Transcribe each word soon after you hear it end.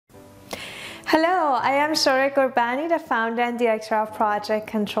Hello, I am Shorek Urbani, the founder and director of Project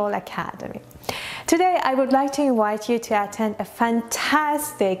Control Academy. Today, I would like to invite you to attend a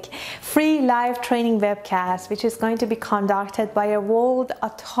fantastic free live training webcast, which is going to be conducted by a world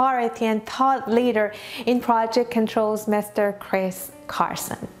authority and thought leader in Project Control's Mr.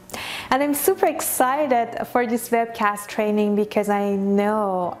 Carson. And I'm super excited for this webcast training because I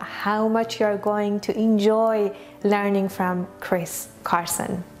know how much you're going to enjoy learning from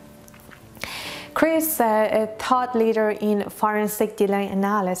Carson. Chris, a thought leader in forensic delay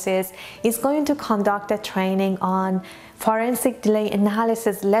analysis, is going to conduct a training on forensic delay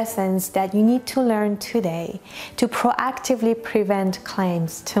analysis lessons that you need to learn today to proactively prevent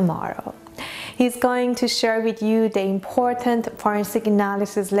claims tomorrow. He's going to share with you the important forensic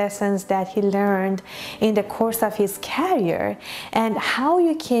analysis lessons that he learned in the course of his career and how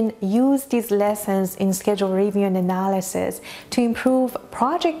you can use these lessons in schedule review and analysis to improve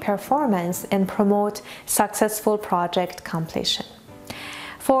project performance and promote successful project completion.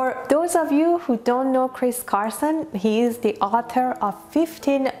 For those of you who don't know Carson, he is the author of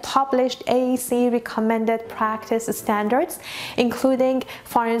 15 published AEC recommended practice standards, including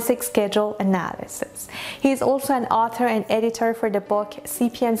forensic schedule analysis. He is also an author and editor for the book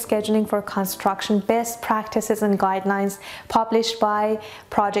CPM Scheduling for Construction Best Practices and Guidelines, published by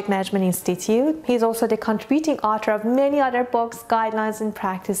Project Management Institute. He is also the contributing author of many other books, guidelines, and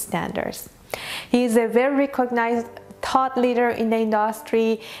practice standards. He is a very recognized thought leader in the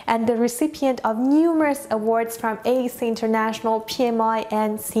industry and the recipient of numerous awards from AEC International, PMI,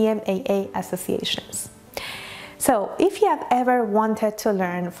 and CMAA associations. So, if you have ever wanted to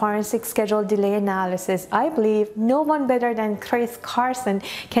learn forensic schedule delay analysis, I believe no one better than Carson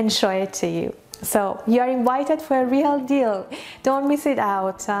can show it to you. So, you are invited for a real deal. Don't miss it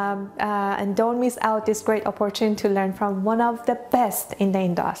out, and don't miss out this great opportunity to learn from one of the best in the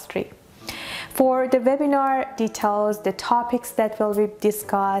industry. For the webinar details, the topics that will be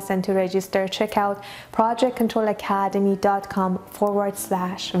discussed, and to register, check out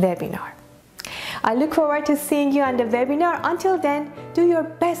projectcontrolacademy.com/webinar. I look forward to seeing you on the webinar. Until then, do your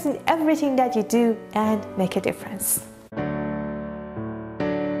best in everything that you do and make a difference.